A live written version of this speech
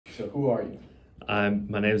So who are you?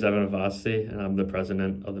 My name is Evan Avasti, and I'm the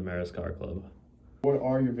president of the Marist Car Club. What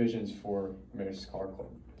are your visions for Marist Car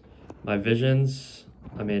Club? My visions,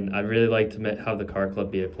 I'd really like to have the car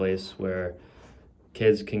club be a place where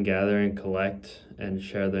kids can gather and collect and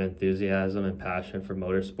share their enthusiasm and passion for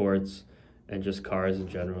motorsports and just cars in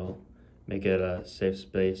general. Make it a safe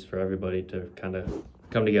space for everybody to kind of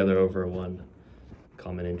come together over one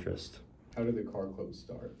common interest. How did the car club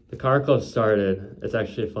start? The car club started, it's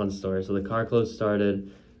actually a fun story. So the car club started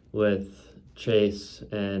with Chase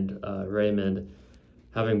and Raymond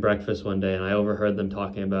having breakfast one day, and I overheard them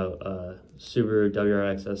talking about Subaru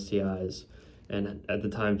WRX STIs. And at the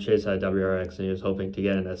time, Chase had a WRX and he was hoping to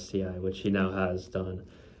get an STI, which he now has done.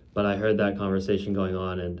 But I heard that conversation going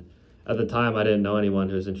on, and at the time, I didn't know anyone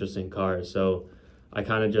who was interested in cars. So I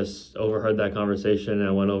kind of just overheard that conversation, and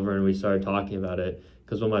I went over and we started talking about it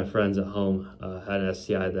because one of my friends at home had an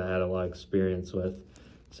STI that I had a lot of experience with.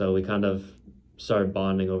 So we kind of started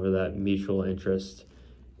bonding over that mutual interest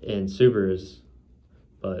in Subarus.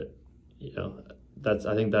 But,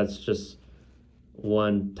 I think that's just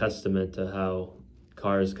one testament to how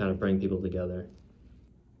cars kind of bring people together.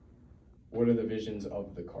 What are the visions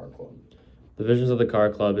of the car club? The visions of the car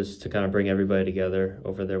club is to kind of bring everybody together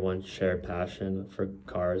over their one shared passion for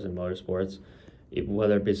cars and motorsports,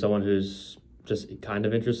 whether it be someone who's just kind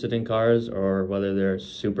of interested in cars or whether they're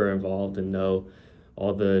super involved and know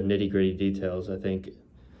all the nitty-gritty details. I think,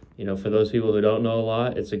 for those people who don't know a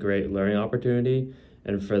lot, it's a great learning opportunity.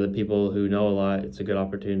 And for the people who know a lot, it's a good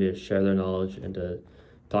opportunity to share their knowledge and to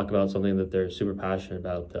talk about something that they're super passionate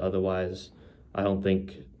about that otherwise, I don't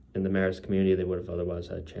think in the Marist community they would have otherwise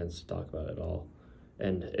had a chance to talk about it all.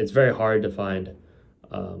 And it's very hard to find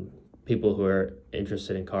people who are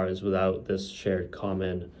interested in cars without this shared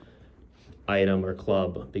common item or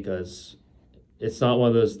club, because it's not one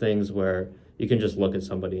of those things where you can just look at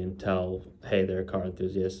somebody and tell, hey, they're a car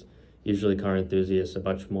enthusiast. Usually car enthusiasts are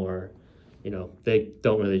much more, they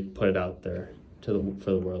don't really put it out there for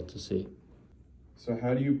the world to see. So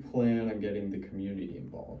how do you plan on getting the community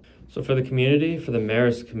involved? So for the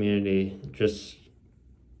Marist community, just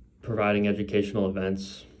providing educational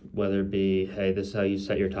events, whether it be, hey, this is how you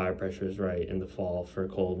set your tire pressures right in the fall for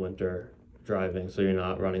cold winter driving so you're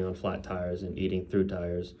not running on flat tires and eating through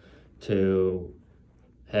tires, to,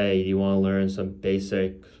 hey, you want to learn some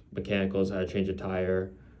basic mechanicals, how to change a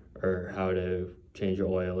tire or how to change your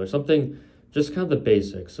oil or something, just kind of the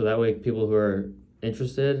basics. So that way people who are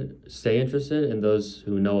interested stay interested, and those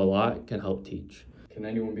who know a lot can help teach. Can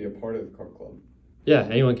anyone be a part of the car club? Yeah,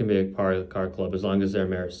 anyone can be a part of the car club as long as they're a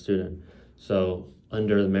Marist student. So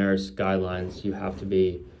under the Marist guidelines, you have to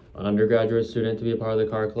be an undergraduate student to be a part of the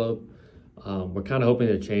car club. We're kind of hoping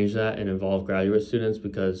to change that and involve graduate students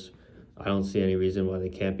because I don't see any reason why they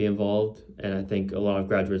can't be involved. And I think a lot of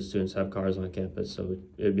graduate students have cars on campus, so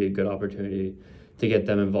it'd be a good opportunity to get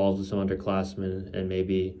them involved with some underclassmen and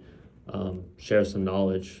maybe share some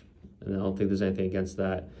knowledge. And I don't think there's anything against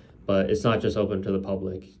that. But it's not just open to the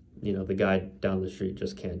public. The guy down the street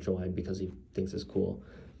just can't join because he thinks it's cool.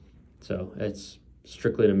 So it's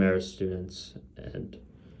strictly to Marist students and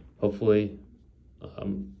hopefully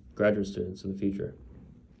graduate students in the future.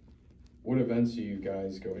 What events are you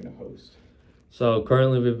guys going to host? So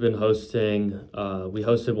currently we've been hosting, we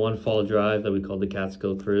hosted one fall drive that we called the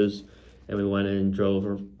Catskill Cruise, and we went and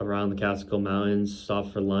drove around the Catskill Mountains,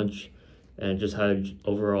 stopped for lunch, and just had an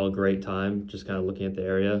overall great time, just kind of looking at the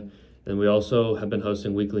area. And we also have been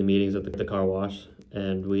hosting weekly meetings at the car wash,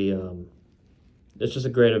 and it's a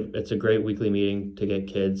great weekly meeting to get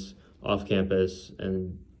kids off campus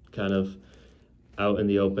and kind of out in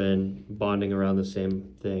the open, bonding around the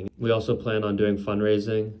same thing. We also plan on doing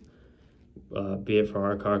fundraising, be it for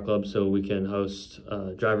our car club, so we can host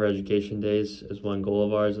driver education days as one goal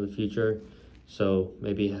of ours in the future. So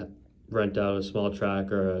maybe rent out a small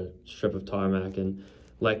track or a strip of tarmac and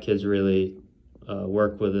let kids really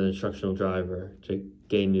work with an instructional driver to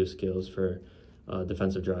gain new skills for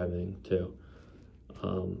defensive driving too.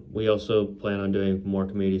 We also plan on doing more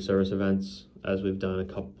community service events, as we've done a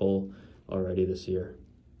couple already this year.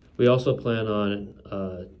 We also plan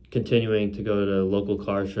on continuing to go to local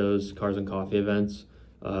car shows, cars and coffee events.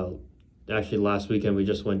 Actually, last weekend we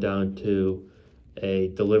just went down to a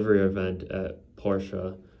delivery event at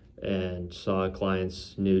Porsche and saw a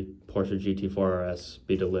client's new Porsche GT4 RS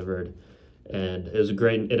be delivered. And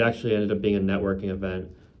it actually ended up being a networking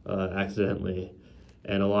event accidentally.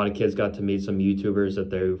 And a lot of kids got to meet some YouTubers that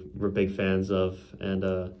they were big fans of,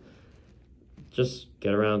 and just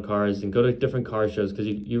get around cars and go to different car shows, because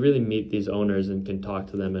you really meet these owners and can talk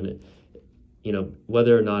to them, and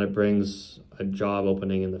whether or not it brings a job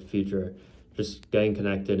opening in the future, just getting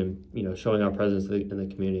connected and showing our presence in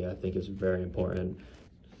the community, I think, is very important.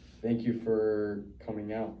 Thank you for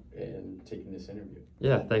coming out and taking this interview.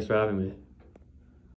 Yeah, thanks for having me.